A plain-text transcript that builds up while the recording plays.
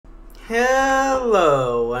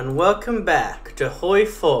Hello, and welcome back to Hoi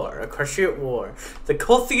 4, Equestria War, the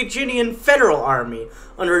Colthaginian Federal Army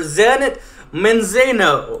under Zenit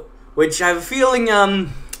Menzano, which I'm feeling,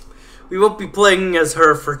 we won't be playing as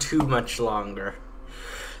her for too much longer.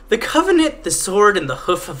 The Covenant, the Sword, and the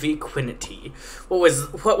Hoof of Equinity.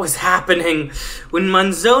 What was happening when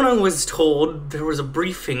Manzona was told there was a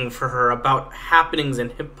briefing for her about happenings in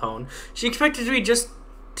Hippone? She expected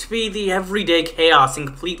to be the everyday chaos and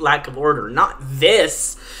complete lack of order. Not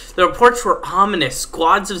this. The reports were ominous.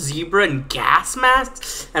 Squads of zebra and gas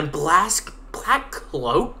masks and black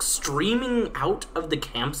cloaks streaming out of the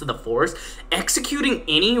camps of the forest, executing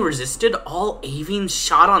any who resisted. All avians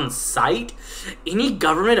shot on sight. Any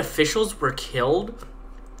government officials were killed.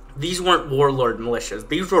 These weren't warlord militias.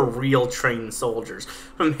 These were real trained soldiers.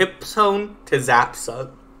 From Hippone to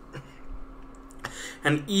Zapsa.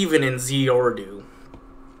 And even in Ziordu.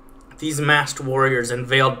 These masked warriors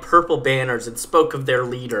unveiled purple banners and spoke of their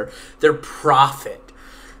leader, their prophet,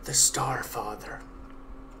 the Starfather.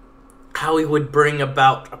 How he would bring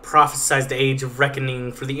about a prophesied age of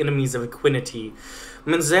reckoning for the enemies of Equinity.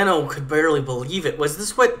 Manzano could barely believe it. Was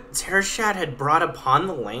this what Tereshad had brought upon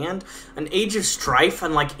the land? An age of strife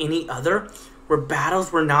unlike any other, where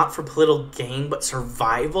battles were not for political gain but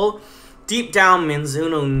survival? Deep down,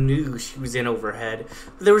 Manzano knew she was in overhead,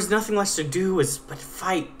 but there was nothing less to do but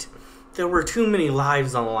fight. There were too many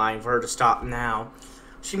lives on the line for her to stop now.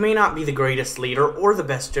 She may not be the greatest leader or the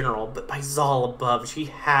best general, but by Zal above, she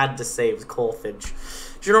had to save Colthage.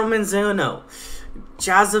 General Manzano,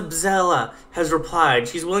 Jazabzela has replied.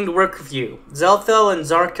 She's willing to work with you. Zelthel and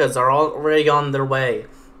Zarkas are already on their way.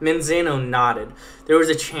 Manzano nodded. There was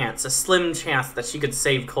a slim chance that she could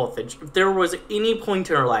save Colthage. If there was any point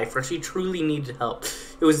in her life where she truly needed help,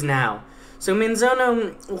 it was now. So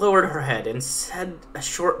Manzano lowered her head and said a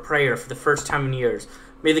short prayer for the first time in years.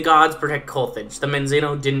 May the gods protect Colthage. The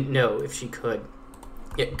Manzano didn't know if she could.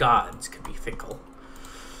 Yet gods could be fickle.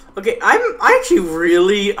 Okay, I actually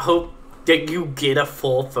really hope that you get a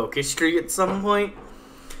full focus tree at some point.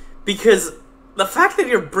 Because the fact that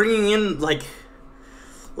you're bringing in, like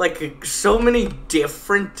so many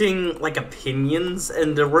different opinions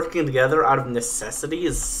and they're working together out of necessity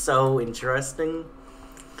is so interesting.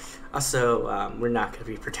 Also, we're not going to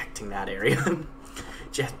be protecting that area.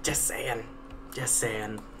 just saying. Just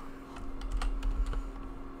saying.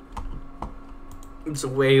 It's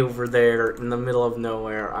way over there in the middle of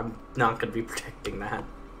nowhere. I'm not going to be protecting that.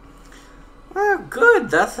 Good.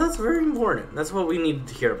 That's very important. That's what we need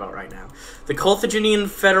to hear about right now. The Colthaginian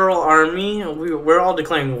Federal Army. We're all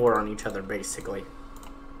declaring war on each other, basically.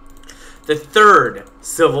 The third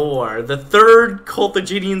Civil War. The third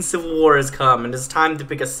Colthaginian Civil War has come, and it's time to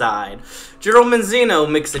pick a side. General Manzano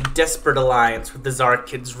makes a desperate alliance with the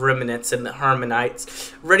Zarkids, Remnants, and the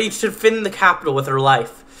Harmonites, ready to defend the capital with her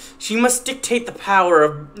life. She must dictate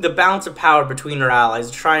the balance of power between her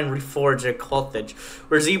allies, try and reforge a Colthage,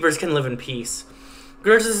 where zebras can live in peace.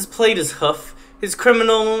 Gertus has played his hoof. His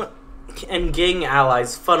criminal and gang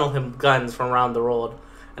allies funnel him guns from around the world.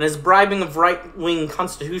 And his bribing of right-wing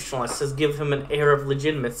constitutionalists has given him an air of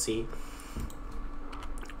legitimacy.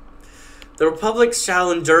 The Republic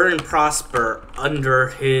shall endure and prosper under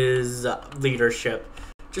his leadership.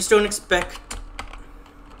 Just don't expect...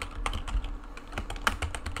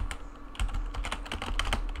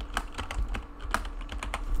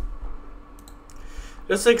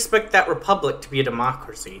 Just expect that Republic to be a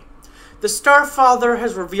democracy. The Starfather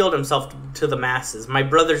has revealed himself to the masses. My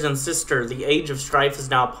brothers and sister, the age of strife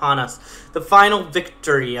is now upon us. The final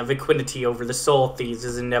victory of Equinity over the soul thieves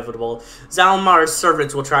is inevitable. Zalmar's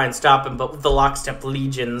servants will try and stop him, but with the lockstep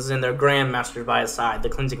legions and their grandmasters by his side, the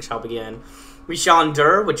cleansing shall begin. We shall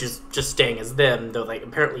endure, which is just staying as them, though they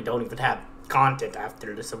apparently don't even have content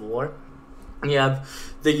after the Civil War. We have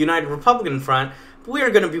the United Republican Front. We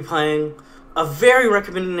are going to be playing a very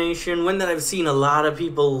recommendation, one that I've seen a lot of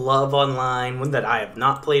people love online, one that I have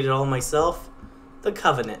not played at all myself, the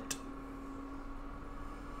Covenant.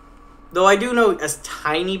 Though I do know a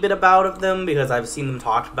tiny bit about them because I've seen them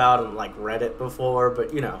talked about and read it before,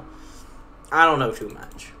 but I don't know too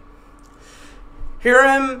much.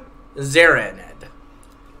 Hiram Zaranid.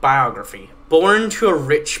 Biography. Born to a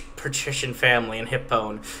rich patrician family in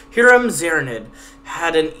Hippone, Hiram Zaranid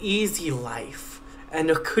had an easy life and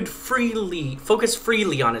could focus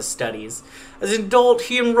freely on his studies. As an adult,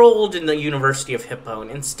 he enrolled in the University of Hippone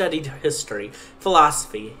and studied history,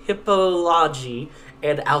 philosophy, hippology,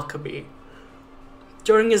 and alchemy.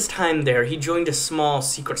 During his time there, he joined a small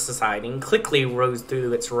secret society and quickly rose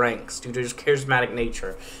through its ranks due to his charismatic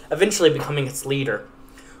nature, eventually becoming its leader.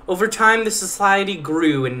 Over time, the society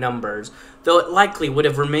grew in numbers, though it likely would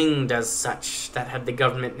have remained as such that had the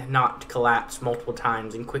government not collapsed multiple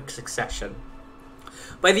times in quick succession.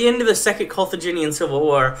 By the end of the Second Colthaginian Civil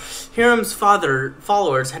War, Hiram's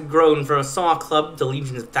followers had grown from a small club to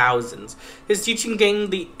legions of thousands. His teaching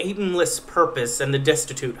gained the aimless purpose and the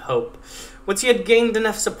destitute hope. Once he had gained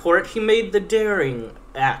enough support, he made the daring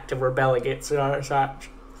act of rebel against such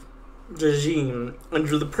regime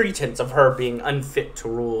under the pretense of her being unfit to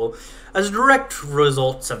rule. As direct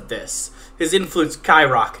results of this, his influence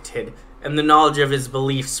skyrocketed, and the knowledge of his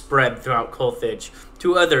beliefs spread throughout Colthage.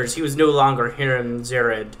 To others, he was no longer Hiram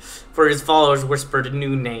Zered, for his followers whispered a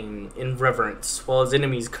new name in reverence, while his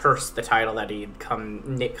enemies cursed the title that he had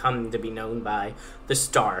come to be known by, the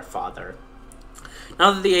Star Father.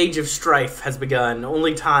 Now that the age of strife has begun,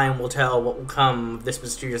 only time will tell what will come of this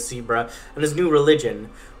mysterious zebra and his new religion.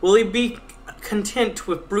 Will he be content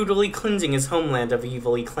with brutally cleansing his homeland of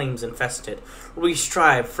evil he claims infested, or will he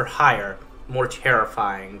strive for higher, more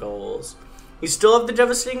terrifying goals? We still have the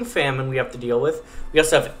devastating famine we have to deal with. We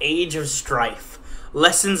also have age of strife.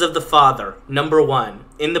 Lessons of the Father. Number 1.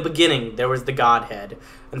 In the beginning, there was the Godhead,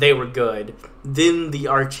 and they were good. Then the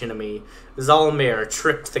archenemy, Zalmir,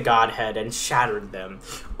 tricked the Godhead and shattered them.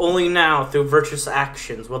 Only now, through virtuous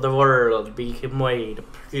actions, will the world be made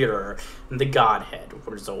pure, and the Godhead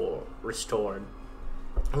restored.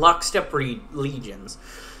 Lockstep legions.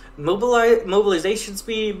 Mobilization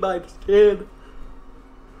speed by 10.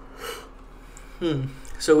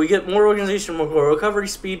 So we get more organization, more recovery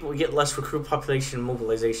speed, but we get less recruit population and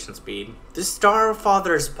mobilization speed. The Star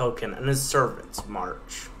Father has spoken, and his servants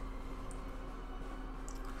march.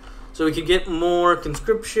 So we could get more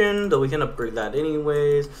conscription, though we can upgrade that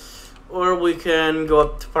anyways. Or we can go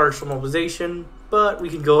up to partial mobilization, but we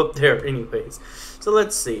can go up there anyways. So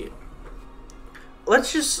let's see.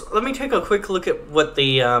 Let me take a quick look at what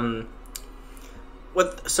the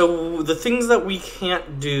so the things that we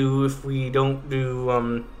can't do if we don't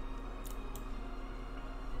do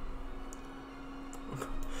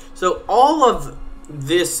so all of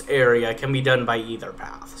this area can be done by either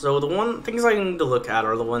path. So the things I need to look at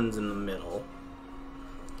are the ones in the middle.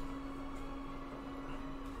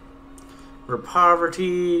 For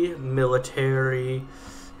poverty, military,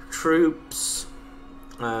 troops,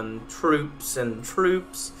 troops and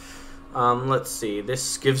troops. Let's see,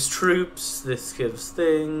 this gives troops, this gives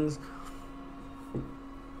things.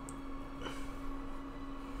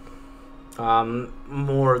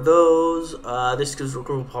 More of those. This gives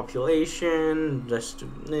recruit population,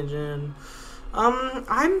 destination.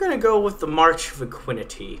 I'm gonna go with the March of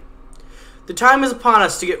Equinity. The time is upon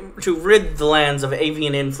us to rid the lands of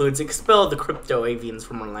avian influence, expel the crypto-avians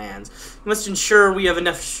from our lands. We must ensure we have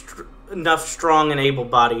enough strong and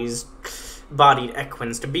able-bodied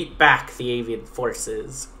equins to beat back the avian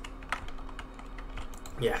forces.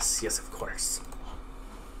 Yes, of course.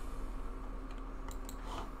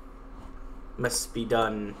 Must be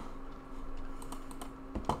done.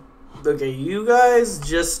 Okay, you guys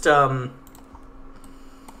just have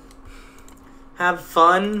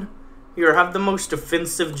fun. Here, have the most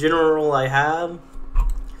offensive general I have.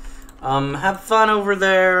 Have fun over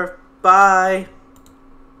there. Bye.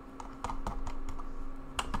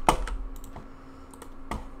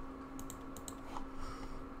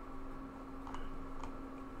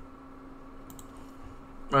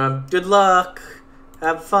 Good luck.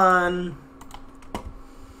 Have fun.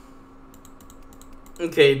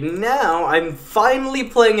 Okay, now I'm finally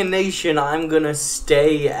playing a nation I'm gonna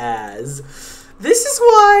stay as. This is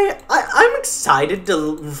why I'm excited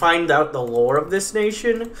to find out the lore of this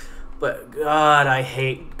nation, but God, I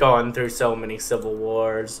hate going through so many civil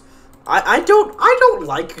wars. I don't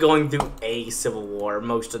like going through a civil war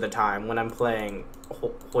most of the time when I'm playing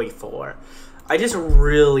Hoi 4. I just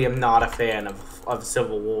really am not a fan of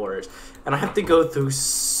civil wars, and I have to go through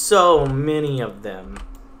so many of them.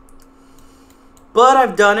 But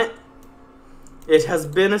I've done it. It has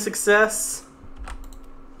been a success.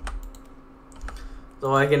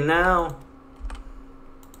 So I can now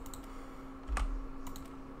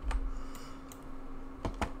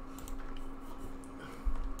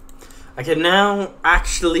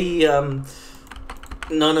actually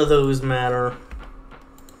none of those matter.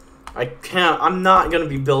 I'm not gonna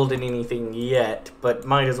be building anything yet, but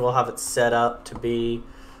might as well have it set up to be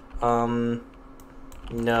no.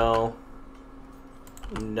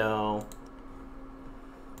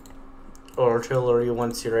 Artillery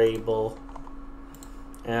once you're able.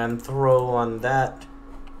 And throw on that.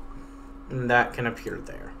 And that can appear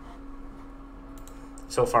there.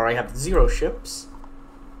 So far I have 0 ships.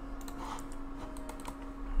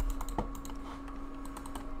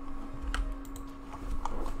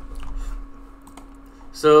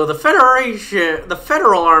 So the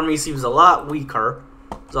Federal Army seems a lot weaker.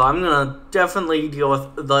 So I'm gonna definitely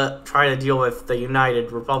try to deal with the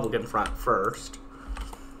United Republican Front first.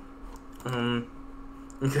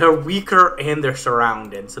 They're weaker and they're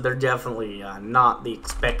surrounded, so they're definitely not the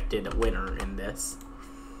expected winner in this.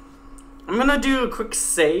 I'm gonna do a quick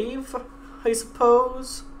save, I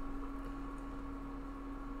suppose.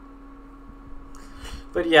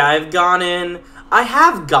 But yeah, I've gone in. I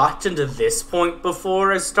have gotten to this point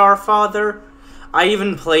before as Starfather. I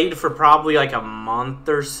even played for probably like a month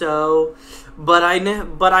or so, but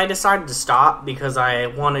I decided to stop because I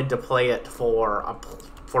wanted to play it for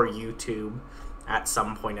YouTube at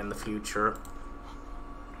some point in the future.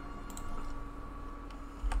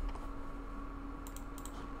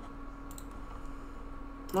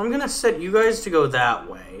 I'm gonna set you guys to go that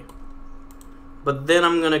way, but then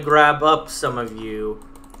I'm gonna grab up some of you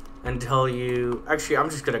and tell you. Actually,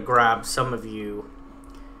 I'm just gonna grab some of you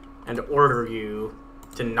and order you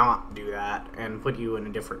to not do that and put you in a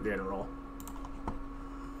different general.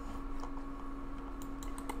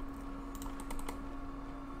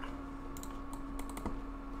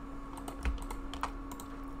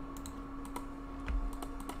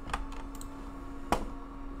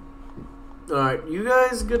 Alright, you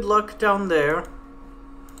guys, good luck down there.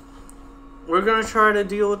 We're gonna try to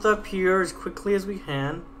deal with up here as quickly as we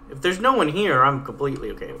can. If there's no one here, I'm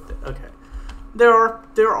completely okay with it. Okay.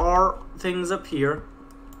 There are things up here.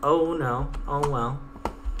 Oh no. Oh well.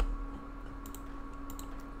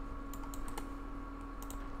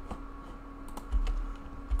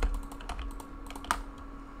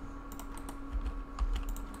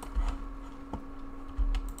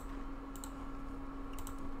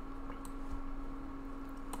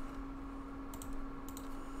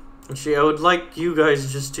 Actually, I would like you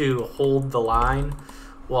guys just to hold the line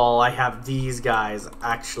while I have these guys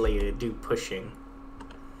actually do pushing.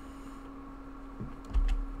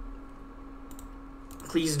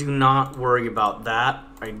 Please do not worry about that.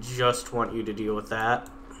 I just want you to deal with that.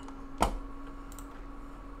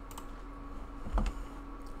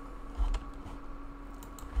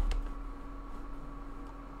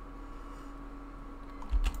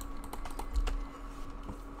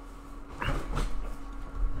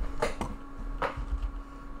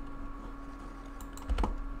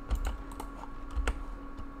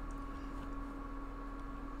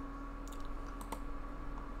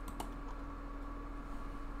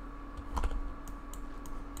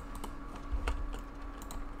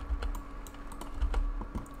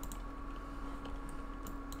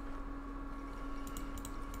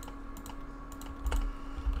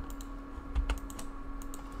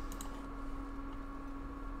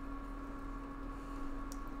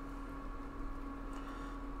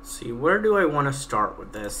 See, where do I want to start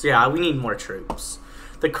with this? Yeah, we need more troops.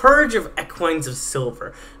 The courage of equines of silver.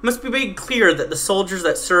 It must be made clear that the soldiers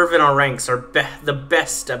that serve in our ranks are the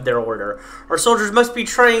best of their order. Our soldiers must be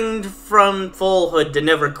trained from foalhood to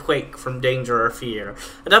never quake from danger or fear,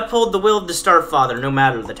 and uphold the will of the Starfather no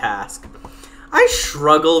matter the task. I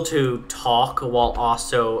struggle to talk while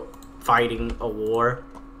also fighting a war.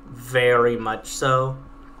 Very much so.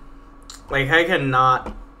 Like, I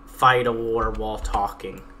cannot fight a war while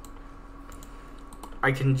talking.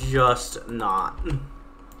 I can just not.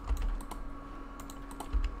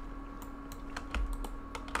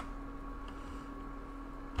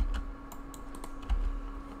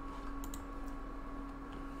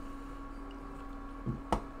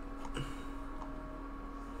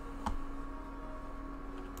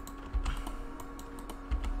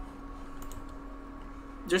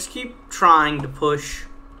 Just keep trying to push.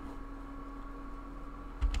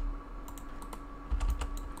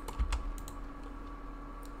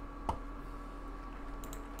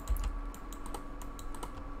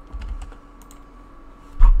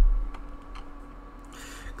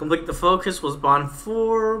 Complete the focus was bond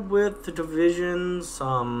 4 with the divisions.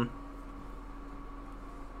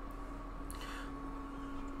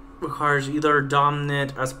 Requires either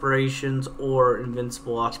dominant aspirations or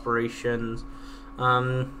invincible aspirations.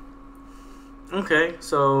 Okay,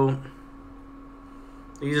 so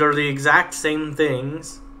these are the exact same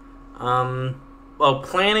things. Well,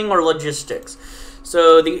 planning or logistics.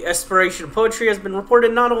 So the aspiration of poetry has been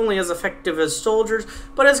reported not only as effective as soldiers,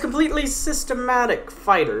 but as completely systematic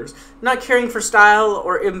fighters, not caring for style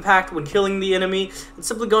or impact when killing the enemy, and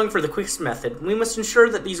simply going for the quickest method. We must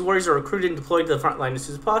ensure that these warriors are recruited and deployed to the front line as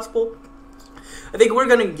soon as possible. I think we're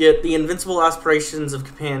going to get the invincible aspirations of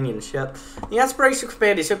companionship. The aspiration of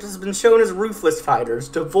companionship has been shown as ruthless fighters,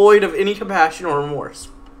 devoid of any compassion or remorse.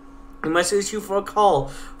 We must issue for a call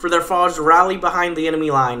for their followers to rally behind the enemy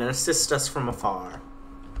line and assist us from afar.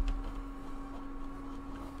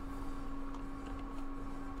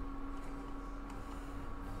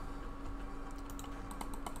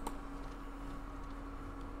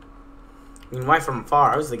 I mean, why from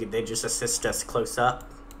afar? I was thinking they'd just assist us close up.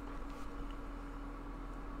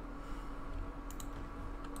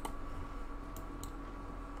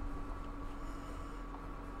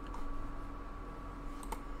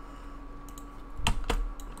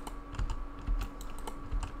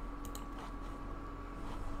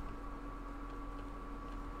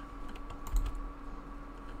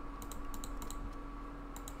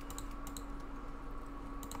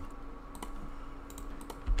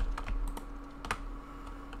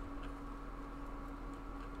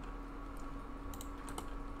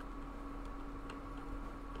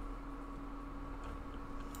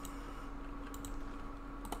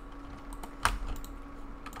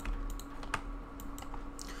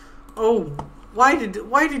 Oh, why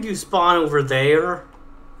did you spawn over there?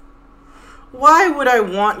 Why would I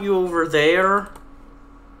want you over there?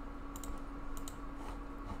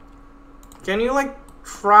 Can you, like,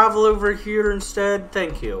 travel over here instead?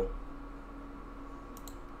 Thank you.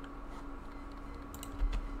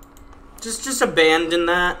 Just abandon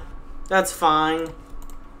that. That's fine.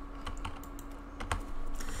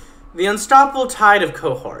 The unstoppable tide of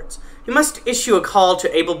cohorts. You must issue a call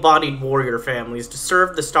to able-bodied warrior families to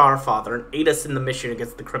serve the Starfather and aid us in the mission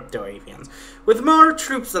against the crypto-avians. With more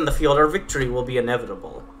troops on the field, our victory will be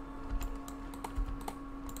inevitable.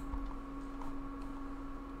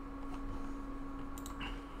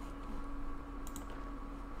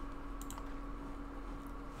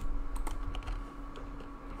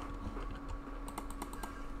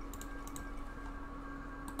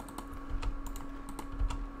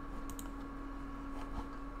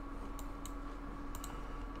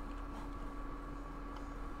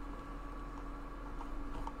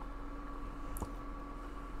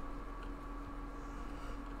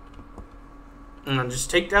 And just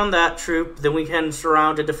take down that troop, then we can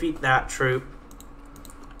surround and defeat that troop.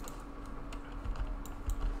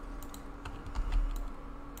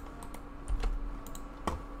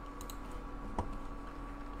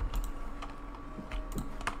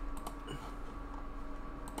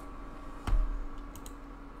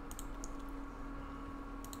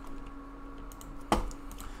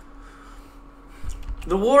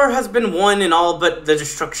 The war has been won in all but the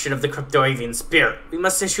destruction of the crypto-avian spirit. We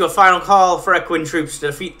must issue a final call for Equine troops to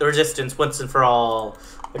defeat the resistance once and for all.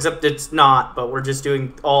 Except it's not, but we're just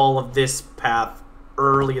doing all of this path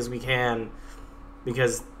early as we can.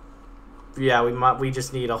 Because, yeah, we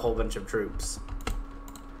just need a whole bunch of troops.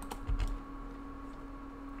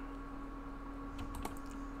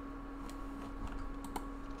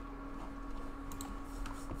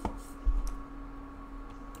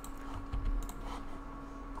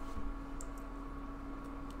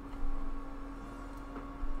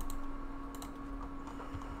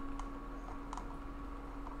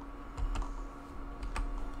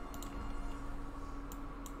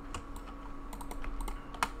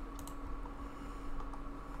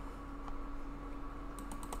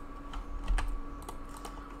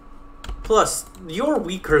 Plus, you're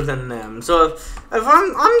weaker than them. So if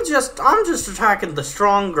I'm just attacking the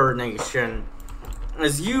stronger nation,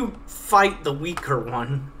 as you fight the weaker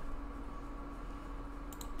one.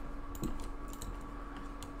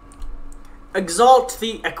 Exalt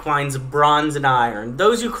the equines of bronze and iron.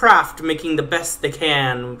 Those who craft, making the best they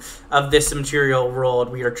can of this material world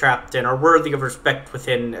we are trapped in, are worthy of respect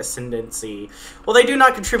within ascendancy. While they do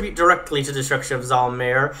not contribute directly to the destruction of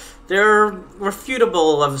Zalmair, they're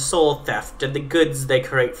refutable of soul theft, and the goods they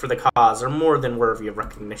create for the cause are more than worthy of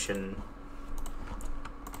recognition.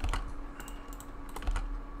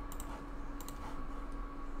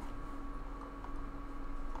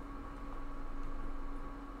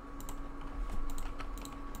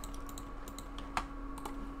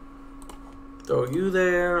 Throw you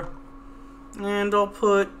there, and I'll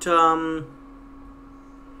put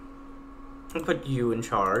you in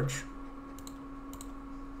charge.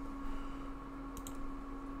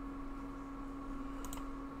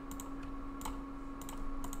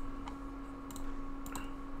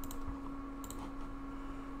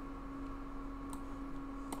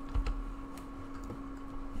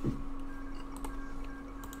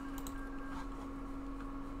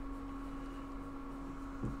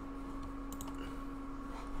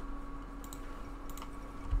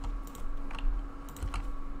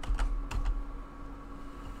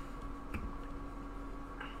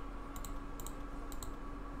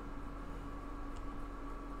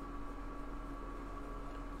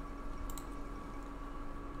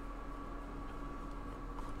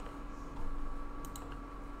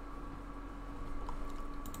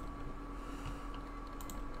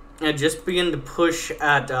 And just begin to push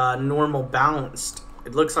at normal balanced.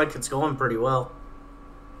 It looks like it's going pretty well.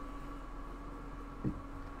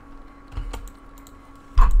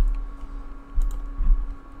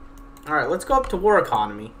 Alright, let's go up to war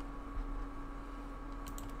economy.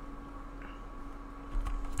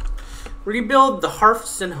 Rebuild the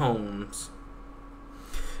hearths and homes.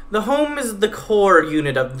 The home is the core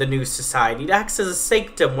unit of the new society. It acts as a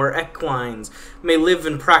sanctum where equines may live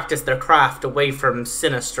and practice their craft away from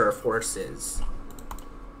sinister forces.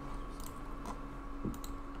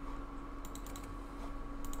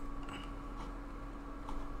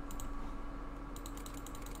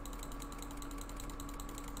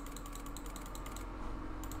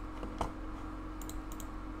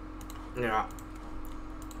 Yeah.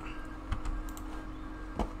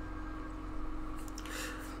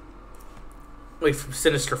 Away from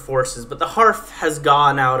sinister forces, but the hearth has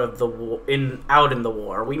gone out of the out in the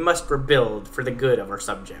war. We must rebuild for the good of our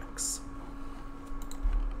subjects.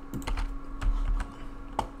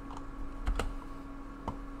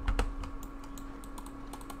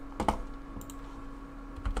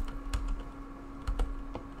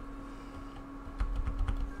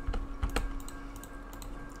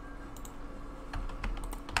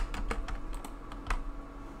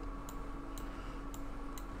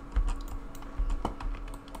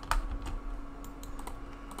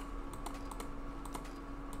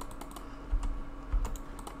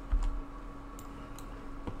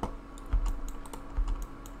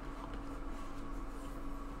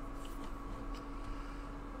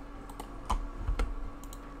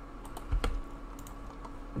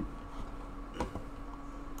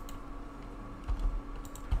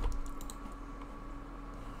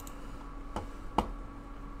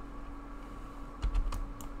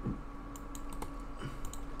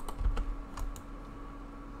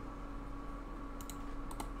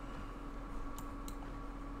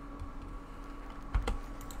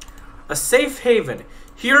 A safe haven.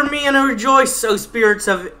 Hear me and rejoice, O spirits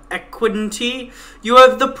of equity. You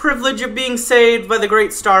have the privilege of being saved by the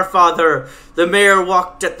great Starfather. The mayor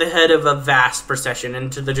walked at the head of a vast procession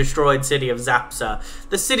into the destroyed city of Zapsa.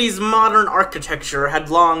 The city's modern architecture had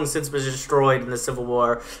long since been destroyed in the Civil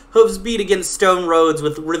War. Hooves beat against stone roads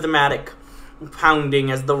with rhythmic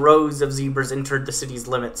pounding as the rows of zebras entered the city's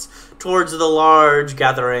limits towards the large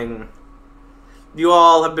gathering. You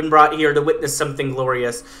all have been brought here to witness something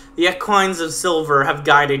glorious. The equines of silver have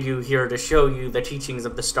guided you here to show you the teachings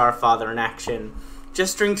of the Starfather in action.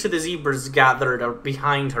 Gesturing to the zebras gathered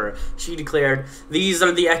behind her, she declared, "These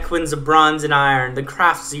are the equines of bronze and iron, the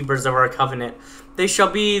craft zebras of our covenant. They shall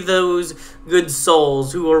be those good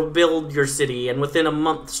souls who will build your city, and within a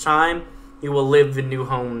month's time, you will live in new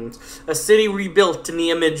homes. A city rebuilt in the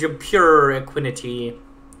image of pure equity.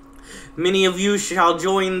 Many of you shall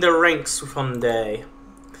join their ranks someday."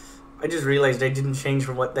 I just realized I didn't change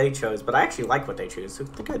from what they chose, but I actually like what they choose, so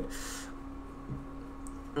they're good.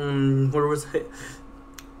 Where was it?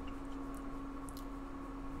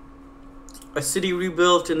 A city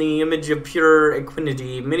rebuilt in the image of pure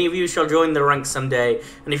equity. Many of you shall join the ranks someday,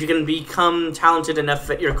 and if you can become talented enough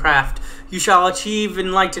at your craft, you shall achieve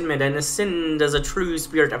enlightenment and ascend as a true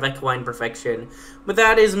spirit of equine perfection. But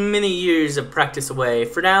that is many years of practice away.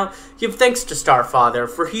 For now, give thanks to Starfather,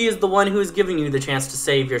 for he is the one who has given you the chance to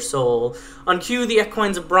save your soul. On cue, the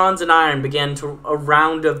equines of bronze and iron began a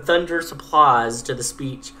round of thunderous applause to the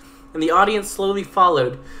speech, and the audience slowly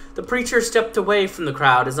followed. The preacher stepped away from the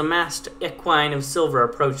crowd as a masked equine of silver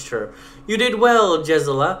approached her. "You did well,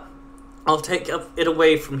 Jezela. I'll take it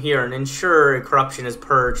away from here and ensure corruption is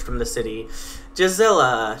purged from the city."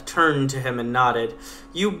 Jezela turned to him and nodded.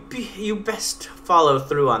 You best follow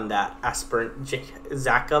through on that, aspirant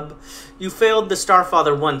Jacob. You failed the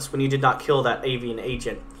Starfather once when you did not kill that avian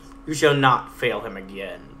agent. You shall not fail him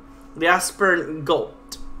again." The aspirant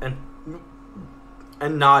gulped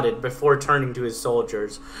and nodded before turning to his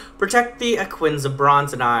soldiers. "Protect the equines of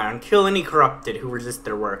bronze and iron. Kill any corrupted who resist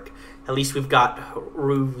their work. At least we've got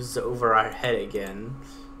roofs over our head again."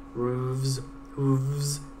 Roofs,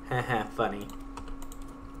 hooves, haha, funny.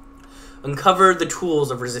 Uncover the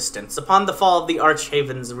tools of resistance. Upon the fall of the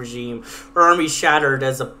Archhaven's regime, our army shattered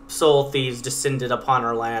as soul thieves descended upon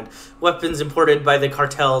our land. Weapons imported by the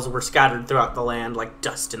cartels were scattered throughout the land like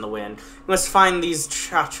dust in the wind. We must find these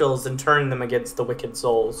chachals and turn them against the wicked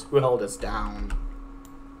souls who held us down.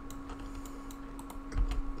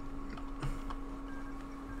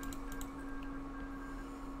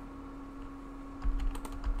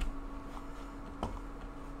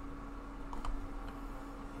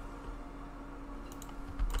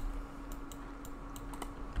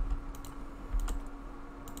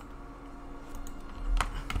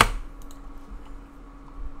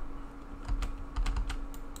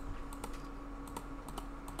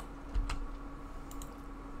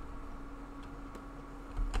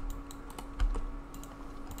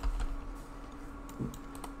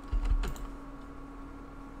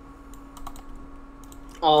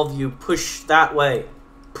 All of you, push that way.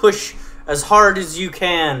 Push as hard as you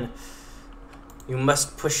can. You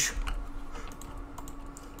must push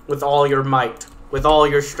with all your might, with all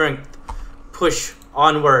your strength. Push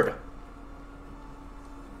onward.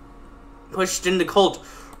 Pushed into Colt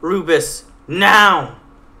Rubus now.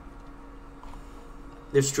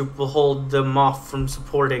 This troop will hold them off from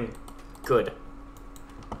supporting. Good.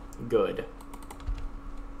 Good.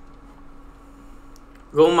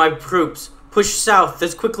 Go, my troops. Push south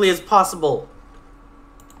as quickly as possible.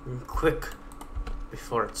 Quick,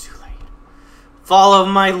 before it's too late. Follow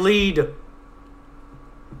my lead.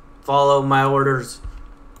 Follow my orders.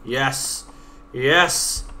 Yes.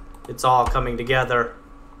 Yes. It's all coming together.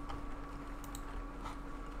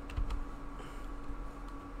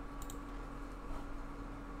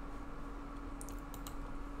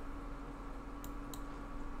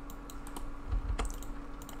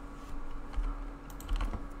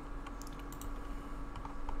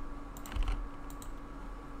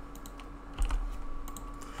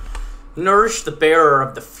 Nourish the bearer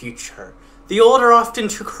of the future. The old are often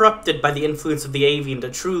too corrupted by the influence of the avian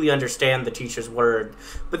to truly understand the teacher's word.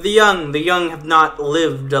 But the young have not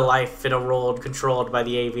lived a life in a world controlled by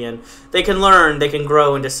the avian. They can learn, they can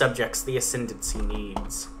grow into subjects the ascendancy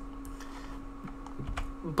needs.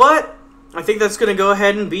 But I think that's going to go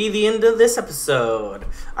ahead and be the end of this episode.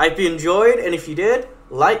 I hope you enjoyed, and if you did,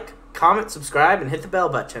 like, comment, subscribe, and hit the bell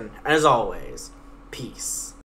button. And as always, peace.